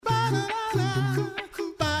You're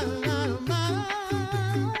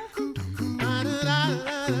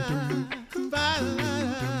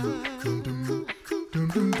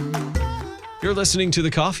listening to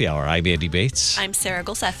The Coffee Hour. I'm Andy Bates. I'm Sarah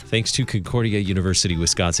Gulseth. Thanks to Concordia University,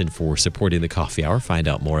 Wisconsin for supporting The Coffee Hour. Find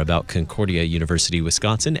out more about Concordia University,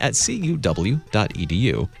 Wisconsin at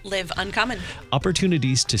cuw.edu. Live uncommon.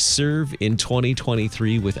 Opportunities to serve in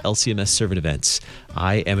 2023 with LCMS Servant Events.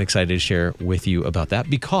 I am excited to share with you about that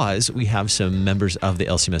because we have some members of the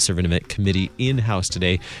LCMS Servant Event Committee in-house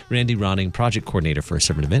today. Randy Ronning, Project Coordinator for a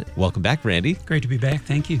Servant Event. Welcome back, Randy. Great to be back.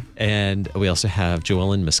 Thank you. And we also have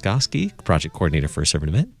Joellen Muskowski, Project Coordinator for a Servant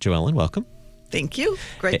Event. Joellen, welcome. Thank you.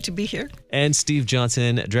 Great to be here. And Steve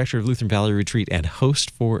Johnson, Director of Lutheran Valley Retreat and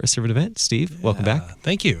host for a Servant Event. Steve, welcome back.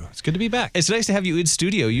 Thank you. It's good to be back. It's nice to have you in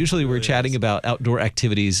studio. Usually we're chatting about outdoor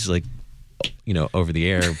activities like, over the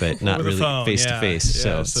air, but not really face to face.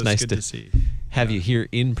 So it's nice to see. Have you here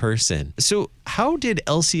in person. So how did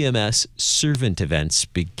LCMS Servant Events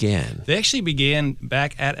begin? They actually began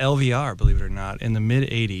back at LVR, believe it or not, in the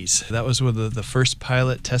mid-'80s. That was with the first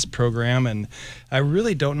pilot test program, and I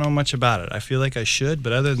really don't know much about it. I feel like I should,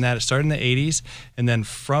 but other than that, it started in the 80s, and then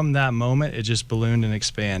from that moment, it just ballooned and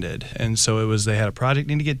expanded. And so they had a project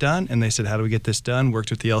need to get done, and they said, how do we get this done? Worked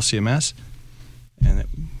with the LCMS, and it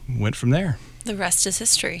went from there. The rest is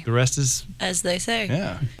history. The rest is, as they say.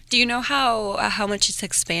 Yeah. Do you know how much it's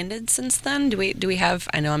expanded since then? Do we have?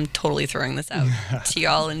 I know I'm totally throwing this out to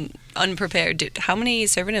y'all and unprepared. How many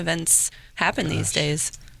servant events happen these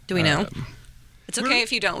days? Do we know? It's okay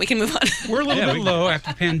if you don't. We can move on. We're a little bit low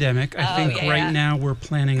after the pandemic. I think right now we're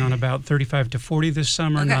planning on about 35 to 40 this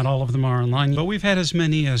summer. Okay. Not all of them are online, but we've had as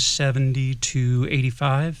many as 70 to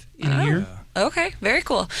 85 in a year. Okay, very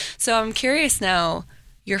cool. So I'm curious now.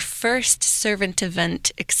 Your first servant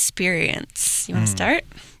event experience. You want to start?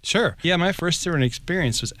 Sure. Yeah, my first servant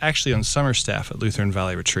experience was actually on summer staff at Lutheran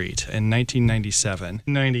Valley Retreat in 1997.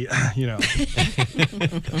 When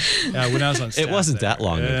I was on staff. It wasn't that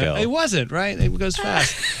long ago. It wasn't, right? It goes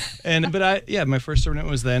fast. My first servant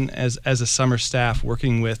was then as a summer staff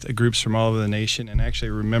working with groups from all over the nation, and actually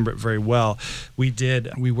I remember it very well. We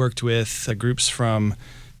worked with groups from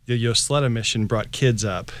the Yosleta mission brought kids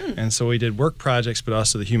up. And so we did work projects, but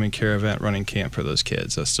also the human care event running camp for those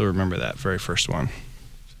kids. I still remember that very first one.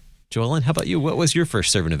 Joellen, how about you? What was your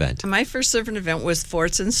first servant event? My first servant event was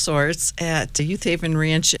Forts and Sorts at Youth Haven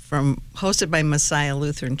Ranch hosted by Messiah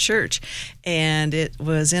Lutheran Church. And it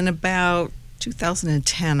was in about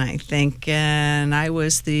 2010, I think, and I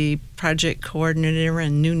was the project coordinator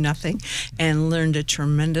and knew nothing and learned a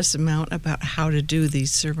tremendous amount about how to do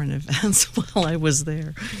these servant events while I was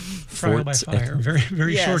there. Trial by fire. Very,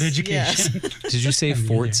 very short education. Yes. Did you say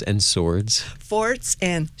forts and swords? Forts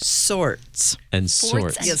and sorts. And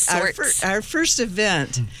sorts. Yes, our first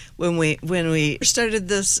event when we started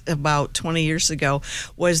this about 20 years ago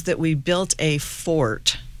was that we built a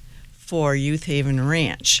fort for Youth Haven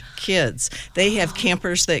Ranch kids. They have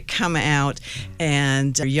campers that come out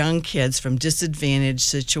and are young kids from disadvantaged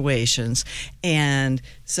situations. And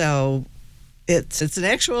so it's an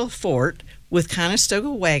actual fort with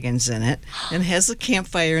Conestoga wagons in it and has a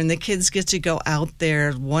campfire, and the kids get to go out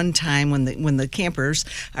there one time when the campers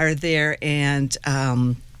are there and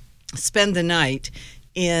spend the night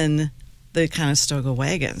in the Conestoga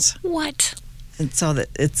wagons. What? And so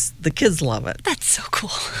the kids love it. That's so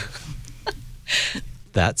cool.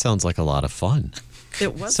 That sounds like a lot of fun.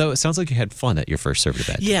 It was. So it sounds like you had fun at your first servant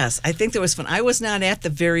event. Yes, I think there was fun. I was not at the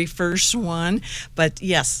very first one, but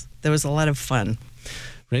yes, there was a lot of fun.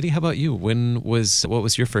 Randy, how about you? What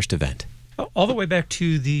was your first event? All the way back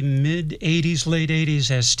to the mid-'80s, late 80s,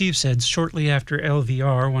 as Steve said, shortly after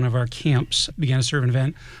LVR, one of our camps began a servant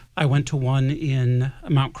event. I went to one in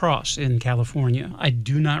Mount Cross in California. I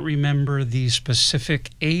do not remember the specific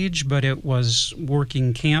age, but it was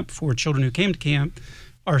working camp for children who came to camp.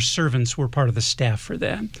 Our servants were part of the staff for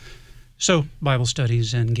that. So Bible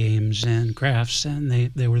studies and games and crafts, and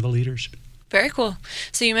they were the leaders. Very cool.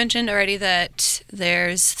 So you mentioned already that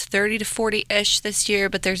there's 30 to 40-ish this year,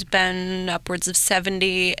 but there's been upwards of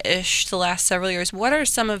 70-ish the last several years. What are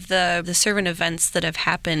some of the servant events that have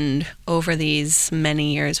happened over these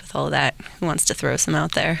many years with all of that? Who wants to throw some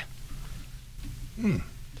out there?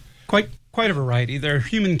 Quite a variety. There are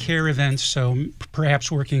human care events, so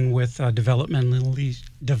perhaps working with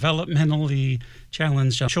developmentally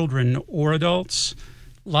challenged children or adults.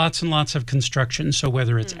 Lots and lots of construction, so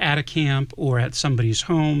whether it's at a camp or at somebody's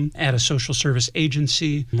home, at a social service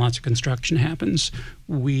agency, lots of construction happens.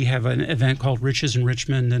 We have an event called Riches in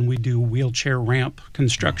Richmond, and we do wheelchair ramp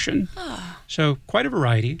construction. So quite a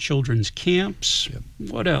variety. Children's camps. Yep.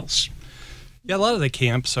 What else? Yeah, a lot of the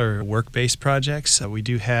camps are work-based projects. We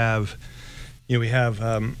do have, we have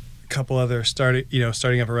a couple other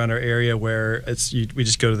starting up around our area where we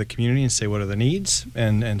just go to the community and say what are the needs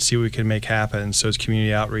and see what we can make happen. So it's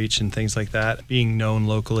community outreach and things like that, being known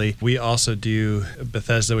locally. We also do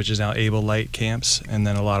Bethesda, which is now Able Light camps, and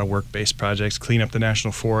then a lot of work-based projects. Clean up the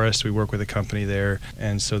national forest. We work with a company there,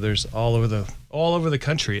 and so there's all over the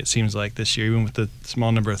country. It seems like this year, even with the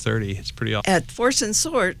small number of 30, it's pretty awesome. At Force and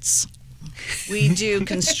Sorts, we do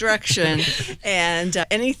construction and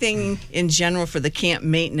anything in general for the camp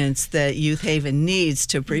maintenance that Youth Haven needs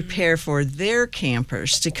to prepare for their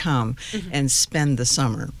campers to come and spend the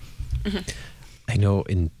summer. I know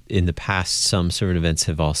in the past, some servant events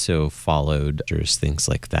have also followed there's things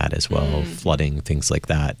like that as well, flooding, things like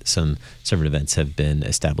that. Some servant events have been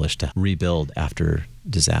established to rebuild after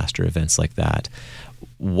disaster events like that.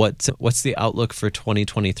 What's the outlook for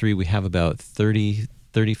 2023? We have about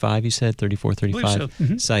 35, you said? 34,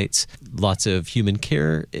 35 sites. Lots of human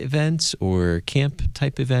care events or camp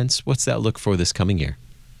type events. What's the outlook for this coming year?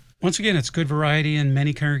 Once again, it's good variety, and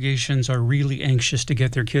many congregations are really anxious to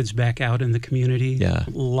get their kids back out in the community. Yeah.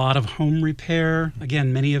 A lot of home repair.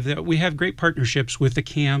 Again, we have great partnerships with the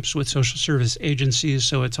camps, with social service agencies,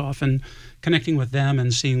 so it's often connecting with them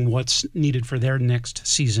and seeing what's needed for their next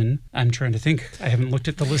season. I'm trying to think. I haven't looked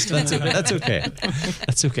at the list. That's okay.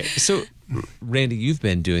 That's okay. So, Randy, you've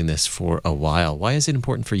been doing this for a while. Why is it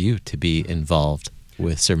important for you to be involved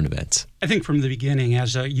with servant events? I think from the beginning,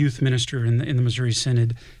 as a youth minister in the Missouri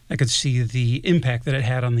Synod, I could see the impact that it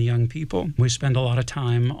had on the young people. We spend a lot of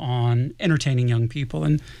time on entertaining young people,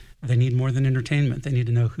 and they need more than entertainment. They need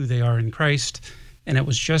to know who they are in Christ, and it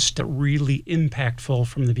was just really impactful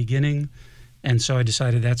from the beginning. And so I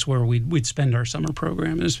decided that's where we'd spend our summer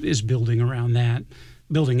program is building around that,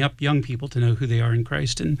 building up young people to know who they are in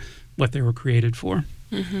Christ and what they were created for.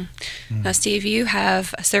 Now, Steve, you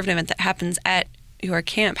have a servant event that happens at your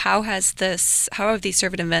camp. How have these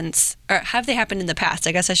servant events, or have they happened in the past?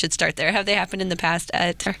 I guess I should start there. Have they happened in the past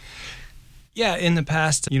at? Yeah, in the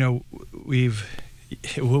past, we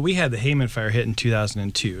had the Hayman fire hit in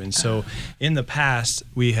 2002, and so in the past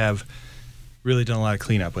we have really done a lot of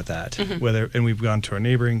cleanup with that. And we've gone to our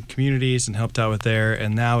neighboring communities and helped out with there.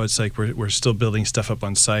 And now it's like we're still building stuff up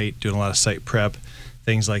on site, doing a lot of site prep,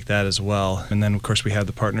 things like that as well. And then of course we have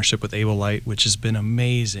the partnership with Able Light, which has been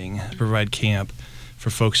amazing to provide camp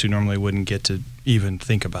for folks who normally wouldn't get to even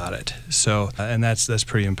think about it. So, and that's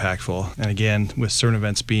pretty impactful. And again, with certain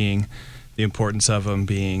events being the importance of them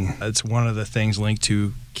being, it's one of the things linked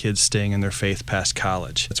to kids staying in their faith past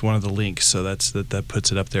college. It's one of the links, so that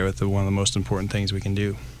puts it up there with one of the most important things we can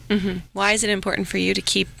do. Why is it important for you to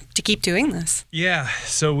keep doing this? Yeah,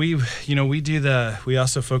 so we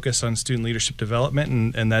also focus on student leadership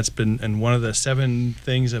development, and that's been one of the 7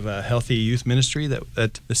 things of a healthy youth ministry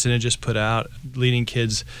that the Synod just put out. Leading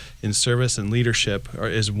kids in service and leadership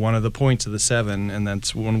is one of the points of the 7, and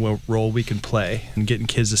that's one role we can play. And getting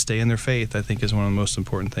kids to stay in their faith, I think, is one of the most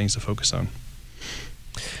important things to focus on.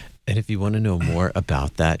 And if you want to know more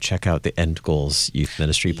about that, check out the End Goals Youth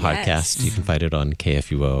Ministry podcast. You can find it on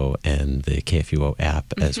KFUO and the KFUO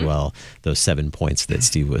app as well. Those 7 points that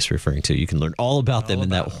Steve was referring to. You can learn all about them in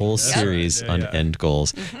that whole series on End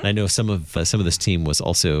Goals. And I know some of this team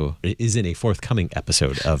is in a forthcoming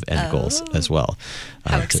episode of End Goals as well.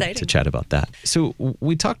 How exciting. To chat about that. So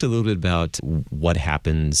we talked a little bit about what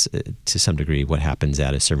happens, to some degree, what happens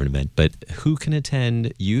at a sermon event, but who can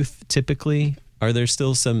attend youth typically? Are there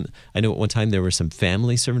still some, I know at one time there were some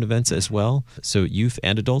family servant events as well, so youth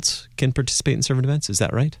and adults can participate in servant events, is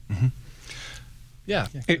that right? Yeah.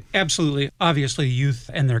 Absolutely. Obviously, youth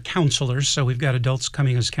and their counselors, so we've got adults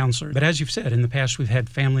coming as counselors. But as you've said, in the past we've had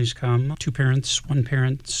families come, 2 parents, 1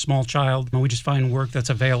 parent, small child, and we just find work that's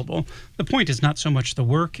available. The point is not so much the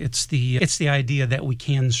work, it's the idea that we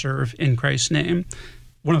can serve in Christ's name.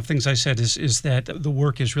 One of the things I said is that the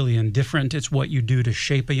work is really indifferent. It's what you do to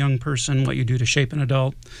shape a young person, what you do to shape an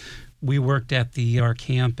adult. We worked at our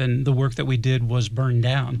camp, and the work that we did was burned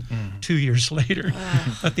down 2 years later.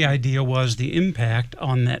 But the idea was the impact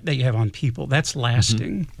on that you have on people. That's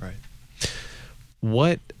lasting.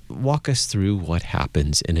 Right. Walk us through what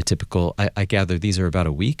happens in a typical, I gather these are about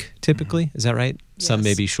a week typically, is that right? Yes. Some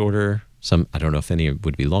may be shorter. Some, I don't know if any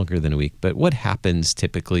would be longer than a week, but what happens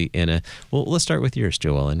typically let's start with yours,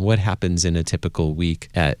 Joellen. What happens in a typical week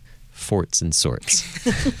at Forts and Sorts?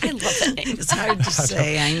 I love that name. It's hard to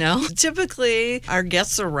say, I know. Typically, our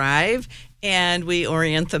guests arrive and we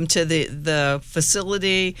orient them to the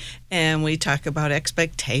facility, and we talk about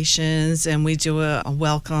expectations, and we do a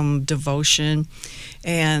welcome devotion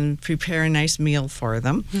and prepare a nice meal for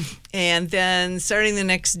them. And then starting the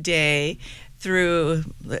next day,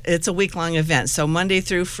 it's a week-long event. So Monday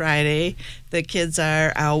through Friday, the kids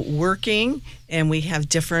are out working, and we have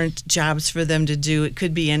different jobs for them to do. It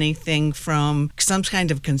could be anything from some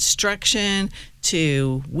kind of construction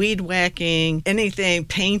to weed whacking, anything,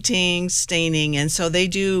 painting, staining. And so they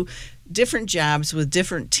do different jobs with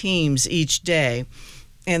different teams each day.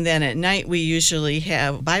 And then at night, we usually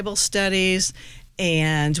have Bible studies,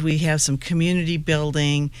 and we have some community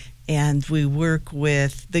building, and we work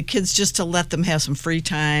with the kids just to let them have some free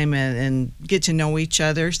time and get to know each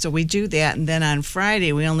other. So we do that. And then on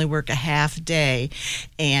Friday, we only work a half day,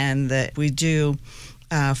 and we do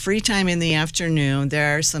free time in the afternoon.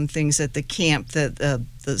 There are some things at the camp, that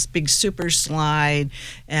this big super slide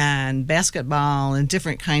and basketball and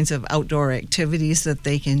different kinds of outdoor activities that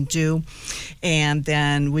they can do. And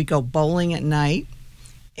then we go bowling at night.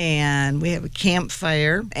 And we have a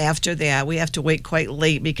campfire. After that, we have to wait quite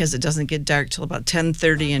late because it doesn't get dark till about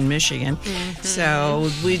 10:30 in Michigan. Mm-hmm. So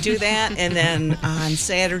we do that, and then on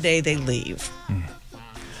Saturday they leave.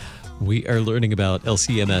 We are learning about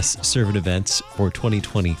LCMS servant events for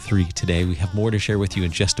 2023 today. We have more to share with you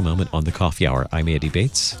in just a moment on the Coffee Hour. I'm Andy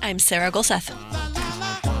Bates. I'm Sarah Golseth.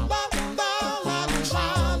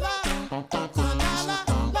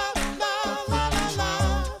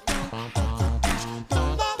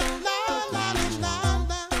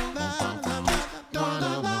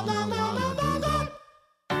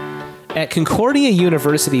 At Concordia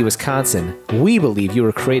University, Wisconsin, we believe you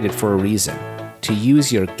were created for a reason: to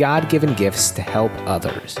use your God-given gifts to help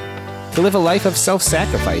others, to live a life of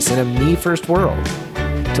self-sacrifice in a me-first world,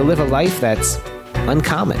 to live a life that's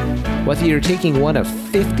uncommon. Whether you're taking one of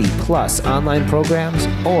 50-plus online programs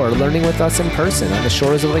or learning with us in person on the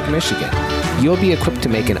shores of Lake Michigan, you'll be equipped to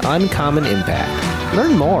make an uncommon impact.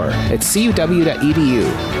 Learn more at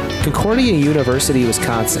cuw.edu. Concordia University,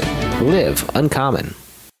 Wisconsin. Live uncommon.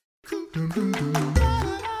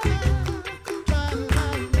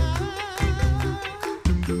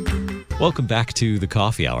 Welcome back to the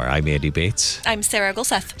Coffee Hour. I'm Andy Bates. I'm Sarah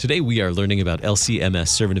Golseth. Today we are learning about LCMS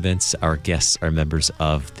servant events. Our guests are members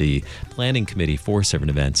of the planning committee for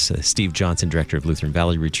servant events. Steve Johnson, director of Lutheran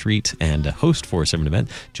Valley Retreat and a host for servant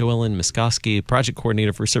event. Joellen Muskoski, project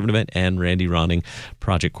coordinator for servant event, and Randy Ronning,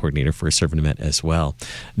 project coordinator for a servant event as well.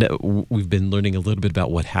 Now, we've been learning a little bit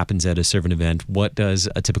about what happens at a servant event. What does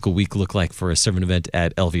a typical week look like for a servant event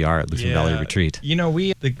at LVR, at Lutheran Valley Retreat? You know,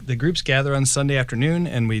 the groups gather on Sunday afternoon,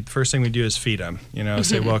 and first thing we do is feed them,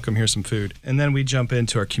 say, welcome, here's some food. And then we jump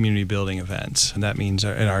into our community building events. And that means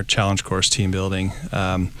in our challenge course, team building,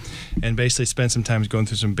 and basically spend some time going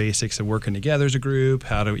through some basics of working together as a group,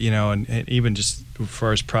 how to, and even just as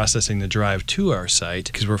far as processing the drive to our site,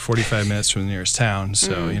 because we're 45 minutes from the nearest town.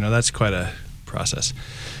 So, that's quite a process.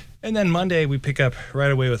 And then Monday, we pick up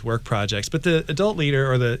right away with work projects. But the adult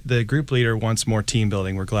leader or the group leader wants more team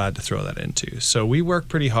building. We're glad to throw that into. So we work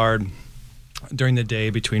pretty hard during the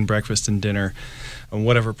day between breakfast and dinner on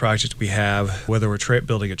whatever project we have, whether we're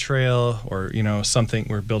building a trail or, something,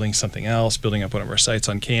 we're building something else, building up one of our sites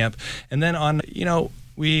on camp. And then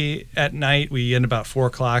at night, we end about 4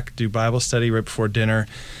 o'clock, do Bible study right before dinner.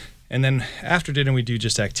 And then after dinner, we do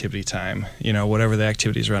just activity time, whatever the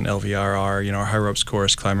activities around LVR are, our high ropes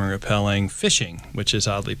course, climbing, rappelling, fishing, which is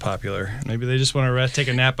oddly popular. Maybe they just want to take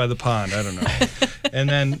a nap by the pond. I don't know. And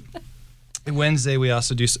then Wednesday,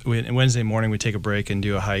 Wednesday morning, we take a break and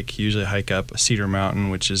do a hike, usually hike up Cedar Mountain,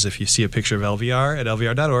 which is, if you see a picture of LVR at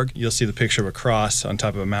lvr.org, you'll see the picture of a cross on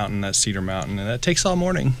top of a mountain, that's Cedar Mountain. And that takes all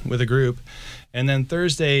morning with a group. And then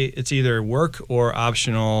Thursday, it's either work or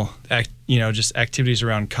optional, just activities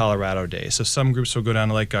around Colorado Day. So some groups will go down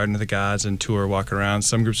to Lake Garden of the Gods and tour, walk around.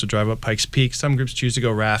 Some groups will drive up Pikes Peak. Some groups choose to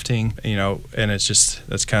go rafting, and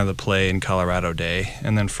that's kind of the play in Colorado Day.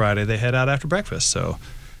 And then Friday, they head out after breakfast. So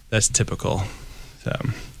that's typical.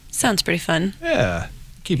 Sounds pretty fun. Yeah.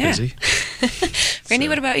 Keep busy. Randy,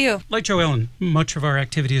 what about you? Like Joellen, much of our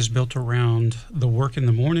activity is built around the work in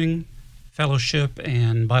the morning, fellowship,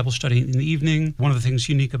 and Bible study in the evening. One of the things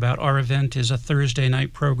unique about our event is a Thursday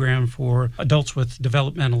night program for adults with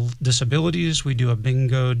developmental disabilities. We do a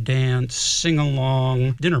bingo, dance,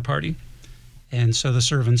 sing-along, dinner party. And so the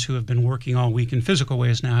servants who have been working all week in physical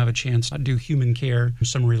ways now have a chance to do human care,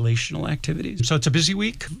 some relational activities. So it's a busy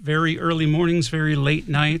week, very early mornings, very late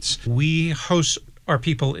nights. We host our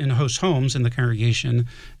people in host homes in the congregation.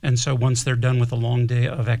 And so once they're done with a long day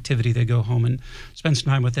of activity, they go home and spend some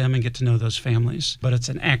time with them and get to know those families. But it's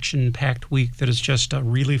an action-packed week that is just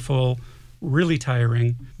really full, really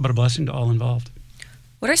tiring, but a blessing to all involved.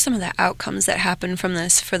 What are some of the outcomes that happen from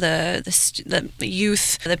this for the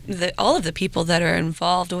youth, all of the people that are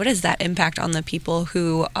involved? What is that impact on the people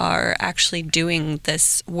who are actually doing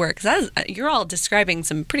this work? You're all describing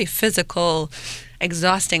some pretty physical,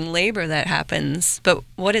 exhausting labor that happens, but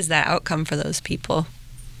what is that outcome for those people?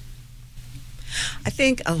 I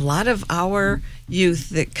think a lot of our youth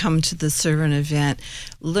that come to the servant event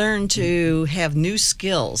learn to have new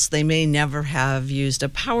skills. They may never have used a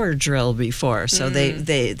power drill before, so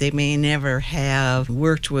they may never have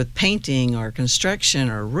worked with painting or construction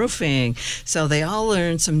or roofing. So they all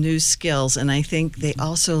learn some new skills, and I think they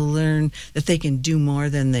also learn that they can do more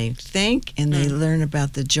than they think, and they learn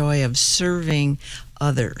about the joy of serving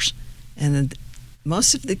others. And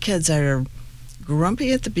most of the kids are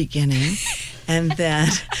grumpy at the beginning and then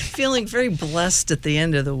feeling very blessed at the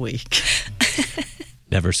end of the week.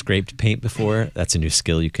 Never scraped paint before? That's a new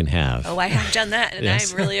skill you can have. Oh, I have done that, and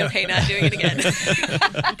Yes. I'm really okay not doing it again.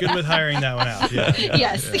 Good with hiring that one out. Yeah.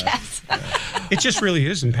 Yes. It just really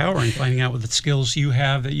is empowering, finding out what the skills you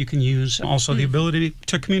have that you can use. Also, the ability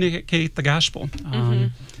to communicate the gospel.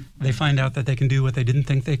 They find out that they can do what they didn't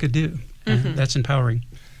think they could do. And that's empowering.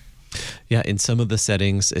 Yeah, in some of the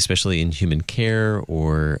settings, especially in human care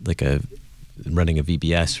or like running a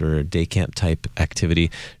VBS or a day camp type activity,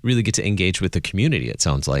 really get to engage with the community, it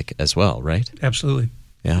sounds like, as well, right? Absolutely.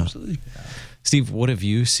 Yeah. Absolutely. Steve, what have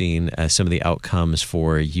you seen as some of the outcomes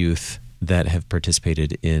for youth that have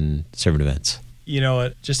participated in servant events? You know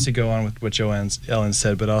what, just to go on with what Ellen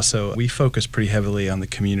said, but also we focus pretty heavily on the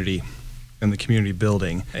community and the community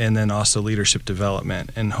building, and then also leadership development.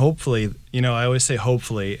 And hopefully, I always say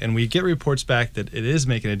hopefully, and we get reports back that it is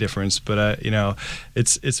making a difference, but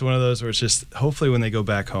it's one of those where it's just hopefully when they go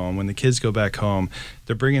back home, when the kids go back home,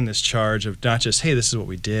 they're bringing this charge of not just, hey, this is what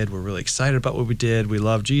we did, we're really excited about what we did, we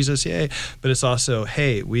love Jesus, yay, but it's also,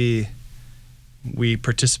 hey, we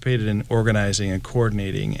participated in organizing and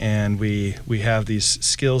coordinating, and we have these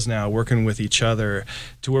skills now working with each other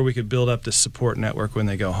to where we could build up this support network when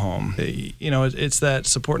they go home. It's that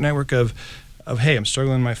support network of hey, I'm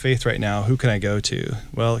struggling in my faith right now. Who can I go to?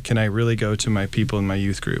 Well, can I really go to my people in my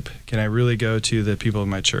youth group? Can I really go to the people in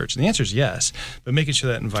my church? And the answer is yes, but making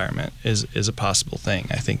sure that environment is a possible thing.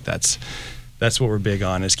 I think that's what we're big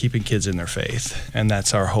on, is keeping kids in their faith. And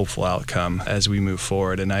that's our hopeful outcome as we move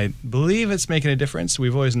forward. And I believe it's making a difference.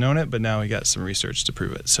 We've always known it, but now we got some research to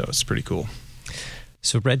prove it. So it's pretty cool.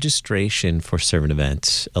 So registration for servant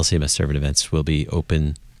events, LCMS servant events, will be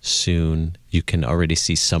open soon. You can already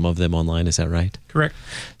see some of them online, is that right? Correct.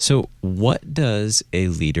 So what does a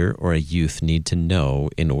leader or a youth need to know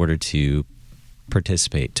in order to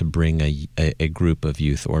participate, to bring a group of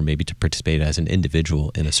youth, or maybe to participate as an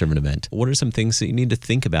individual in a servant event? What are some things that you need to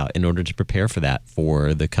think about in order to prepare for that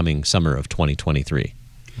for the coming summer of 2023?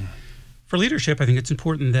 For leadership, I think it's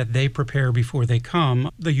important that they prepare before they come,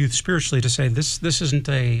 the youth spiritually, to say this isn't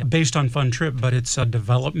a based on fun trip, but it's a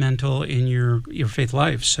developmental in your faith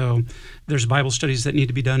life. So there's Bible studies that need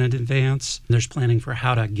to be done in advance. There's planning for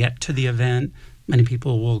how to get to the event. Many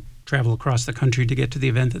people will travel across the country to get to the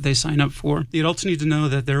event that they sign up for. The adults need to know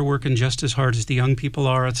that they're working just as hard as the young people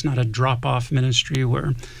are. It's not a drop-off ministry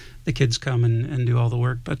where the kids come and do all the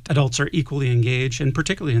work, but adults are equally engaged, and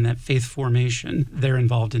particularly in that faith formation, they're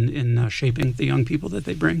involved in shaping the young people that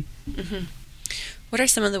they bring. Mm-hmm. What are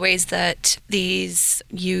some of the ways that these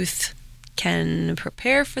youth can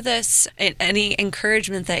prepare for this? Any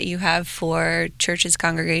encouragement that you have for churches,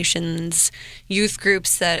 congregations, youth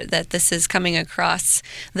groups that this is coming across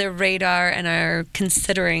their radar and are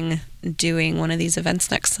considering doing one of these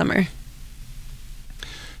events next summer?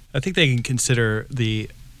 I think they can consider the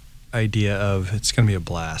idea of it's going to be a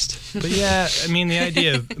blast. But yeah, the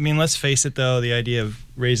idea of, let's face it though, the idea of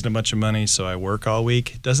raising a bunch of money so I work all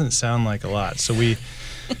week doesn't sound like a lot. So we,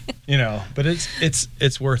 but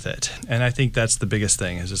it's worth it. And I think that's the biggest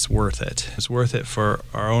thing, is it's worth it. It's worth it for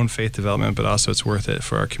our own faith development, but also it's worth it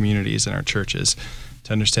for our communities and our churches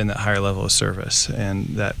to understand that higher level of service and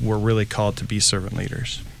that we're really called to be servant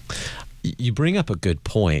leaders. You bring up a good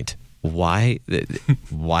point. Why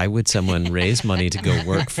would someone raise money to go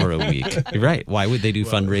work for a week? You're right. Why would they do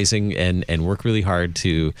fundraising and work really hard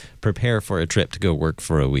to prepare for a trip to go work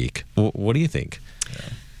for a week? What do you think?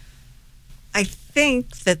 I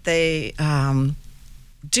think that they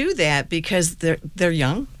do that because they're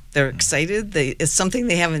young, they're excited, it's something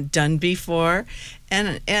they haven't done before,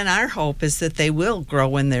 and our hope is that they will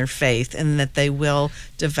grow in their faith and that they will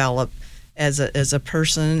develop as a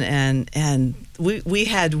person, and we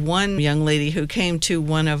had one young lady who came to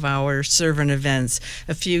one of our servant events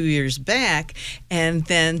a few years back, and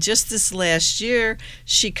then just this last year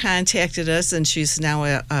she contacted us, and she's now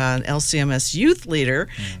an LCMS youth leader,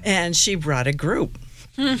 and she brought a group.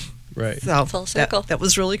 Right. So Full circle. that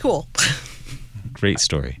was really cool. Great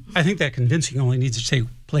story. I think that convincing only needs to take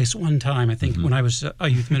place one time. I think when I was a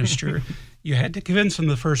youth minister, you had to convince them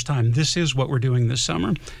the first time, this is what we're doing this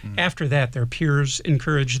summer. After that, their peers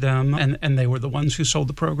encouraged them, and they were the ones who sold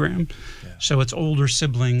the program. Yeah. So it's older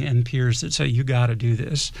sibling and peers that say, you got to do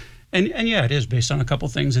this. And yeah, it is based on a couple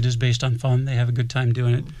things. It is based on fun. They have a good time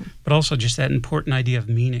doing it. But also just that important idea of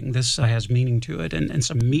meaning. This has meaning to it and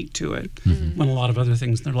some meat to it when a lot of other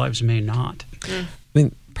things in their lives may not. I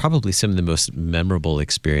mean, probably some of the most memorable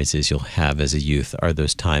experiences you'll have as a youth are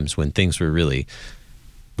those times when things were really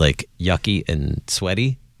like yucky and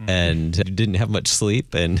sweaty and you didn't have much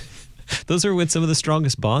sleep, and those are when some of the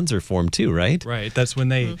strongest bonds are formed too, right? Right. That's when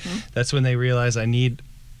they realize I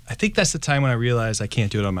think that's the time when I realize I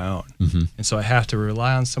can't do it on my own. And so I have to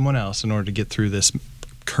rely on someone else in order to get through this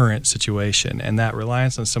current situation. And that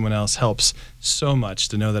reliance on someone else helps so much,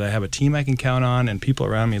 to know that I have a team I can count on and people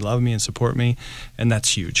around me love me and support me. And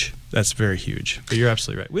that's huge. That's very huge. But you're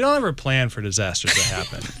absolutely right. We don't ever plan for disasters to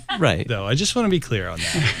happen. Right. Though, I just want to be clear on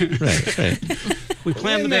that. Right. We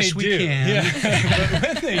plan When the best they we do. can.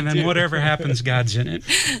 Yeah. And then whatever happens, God's in it.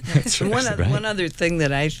 One other thing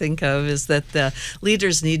that I think of is that the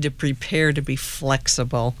leaders need to prepare to be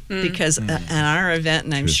flexible, because at our event,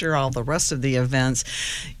 and I'm sure all the rest of the events,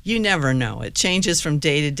 you never know. It changes from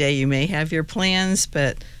day to day. You may have your plans,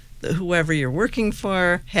 but whoever you're working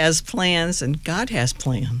for has plans, and God has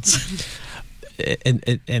plans.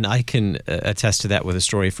 And I can attest to that with a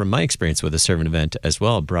story from my experience with a servant event as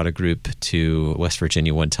well. Brought a group to West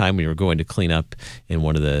Virginia one time. We were going to clean up in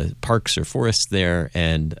one of the parks or forests there,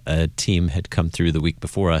 and a team had come through the week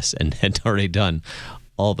before us and had already done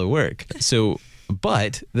all the work. So,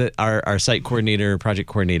 but our site coordinator, project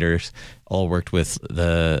coordinators all worked with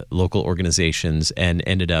the local organizations, and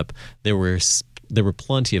ended up there were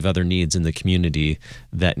plenty of other needs in the community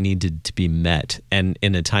that needed to be met, and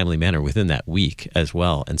in a timely manner within that week as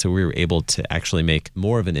well. And so we were able to actually make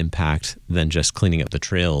more of an impact than just cleaning up the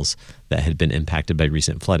trails that had been impacted by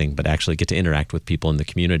recent flooding, but actually get to interact with people in the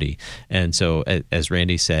community. And so, as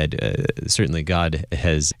Randy said, certainly God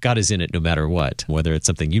is in it no matter what, whether it's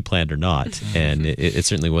something you planned or not. And it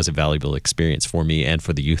certainly was a valuable experience for me and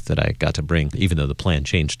for the youth that I got to bring, even though the plan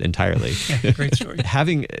changed entirely. Yeah, great story.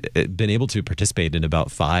 Having been able to participate in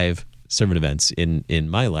about 5 servant events in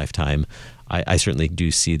my lifetime, I certainly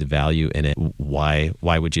do see the value in it. Why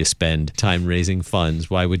would you spend time raising funds?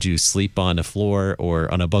 Why would you sleep on a floor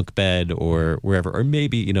or on a bunk bed or wherever? Or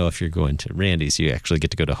maybe, if you're going to Randy's, you actually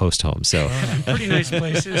get to go to host home. So Pretty nice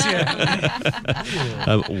places,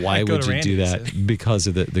 yeah. why would you do that? Because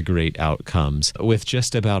of the great outcomes. With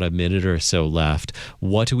just about a minute or so left,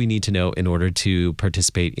 what do we need to know in order to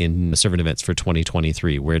participate in servant events for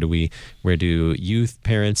 2023? Where do youth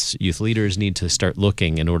parents, youth leaders need to start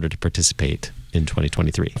looking in order to participate in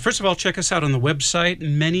 2023? First of all, check us out on the website.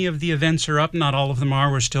 Many of the events are up. Not all of them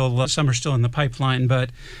are. Some are still in the pipeline, but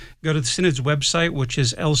go to the Synod's website, which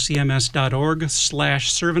is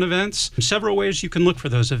lcms.org/servant events. Several ways you can look for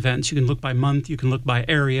those events. You can look by month, you can look by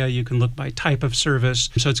area, you can look by type of service.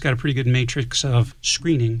 So it's got a pretty good matrix of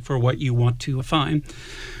screening for what you want to find.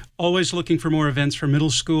 Always looking for more events for middle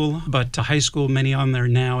school, but to high school, many on there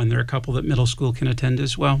now, and there are a couple that middle school can attend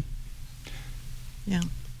as well. Yeah.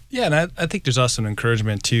 Yeah, and I think there's also an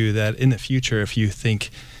encouragement, too, that in the future, if you think,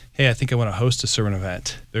 hey, I think I want to host a servant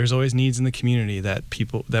event, there's always needs in the community that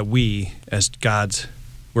we, as God's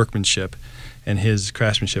workmanship and His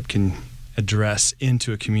craftsmanship, can address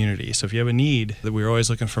into a community. So if you have a need, that we're always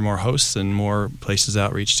looking for more hosts and more places to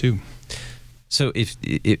outreach, too. So if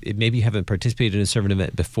maybe you haven't participated in a servant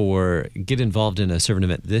event before, get involved in a servant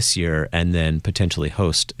event this year and then potentially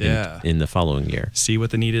host in the following year. See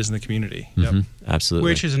what the need is in the community. Mm-hmm. Yep. Absolutely.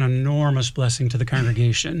 Which is an enormous blessing to the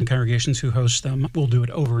congregation. The congregations who host them will do it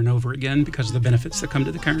over and over again because of the benefits that come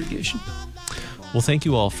to the congregation. Well, thank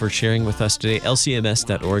you all for sharing with us today.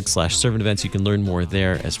 LCMS.org/servant events. You can learn more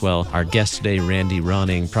there as well. Our guest today, Randy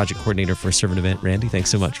Ronning, project coordinator for Servant Event. Randy, thanks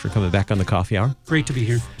so much for coming back on the Coffee Hour. Great to be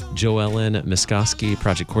here. Joellen Miskoski,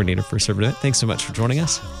 project coordinator for Servant Event. Thanks so much for joining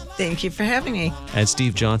us. Thank you for having me. And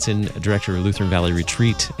Steve Johnson, director of Lutheran Valley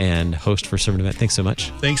Retreat and host for Servant Event. Thanks so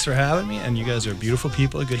much. Thanks for having me, and you guys are beautiful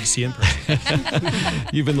people. Good to see you in person.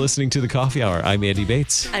 You've been listening to the Coffee Hour. I'm Andy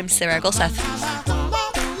Bates. I'm Sarah Golseth.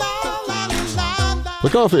 The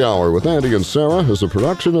Coffee Hour with Andy and Sarah is a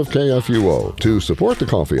production of KFUO. To support the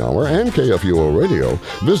Coffee Hour and KFUO Radio,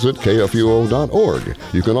 visit KFUO.org.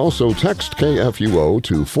 You can also text KFUO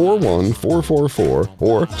to 41444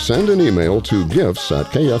 or send an email to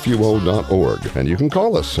gifts@kfuo.org. And you can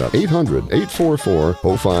call us at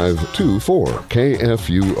 800-844-0524.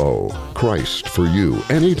 KFUO. Christ for you,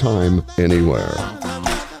 anytime, anywhere.